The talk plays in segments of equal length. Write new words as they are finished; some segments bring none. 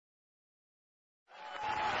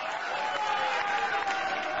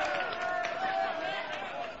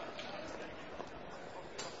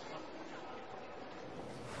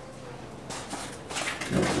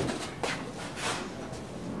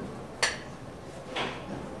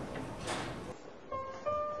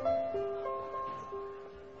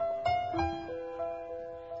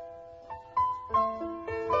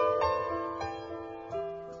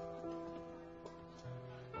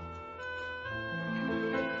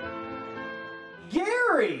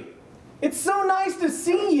Gary! It's so nice to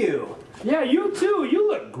see you! Yeah, you too. You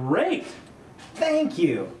look great. Thank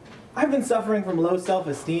you. I've been suffering from low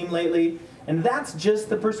self-esteem lately, and that's just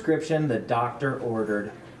the prescription the doctor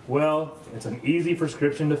ordered. Well, it's an easy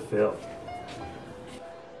prescription to fill.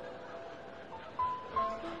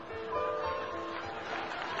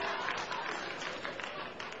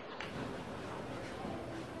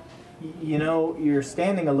 You know, you're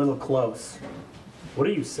standing a little close. What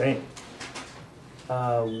are you saying?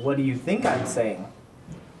 What do you think I'm saying?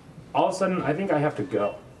 All of a sudden, I think I have to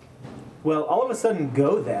go. Well, all of a sudden,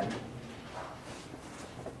 go then.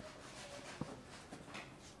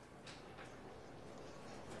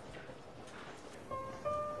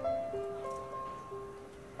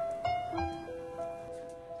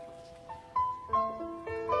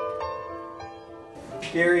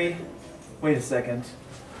 Gary, wait a second.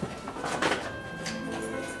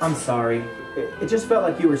 I'm sorry. It just felt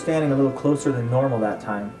like you were standing a little closer than normal that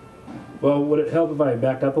time. Well, would it help if I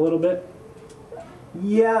backed up a little bit?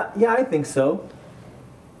 Yeah, I think so.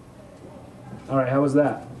 All right, how was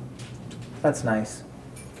that? That's nice.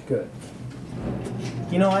 Good.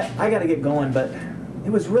 You know, I gotta get going, but it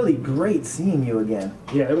was really great seeing you again.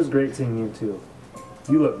 Yeah, it was great seeing you too.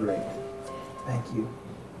 You look great. Thank you.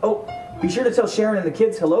 Oh, be sure to tell Sharon and the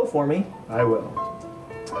kids hello for me. I will.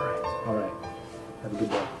 All right. All right. Have a good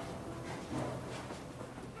day.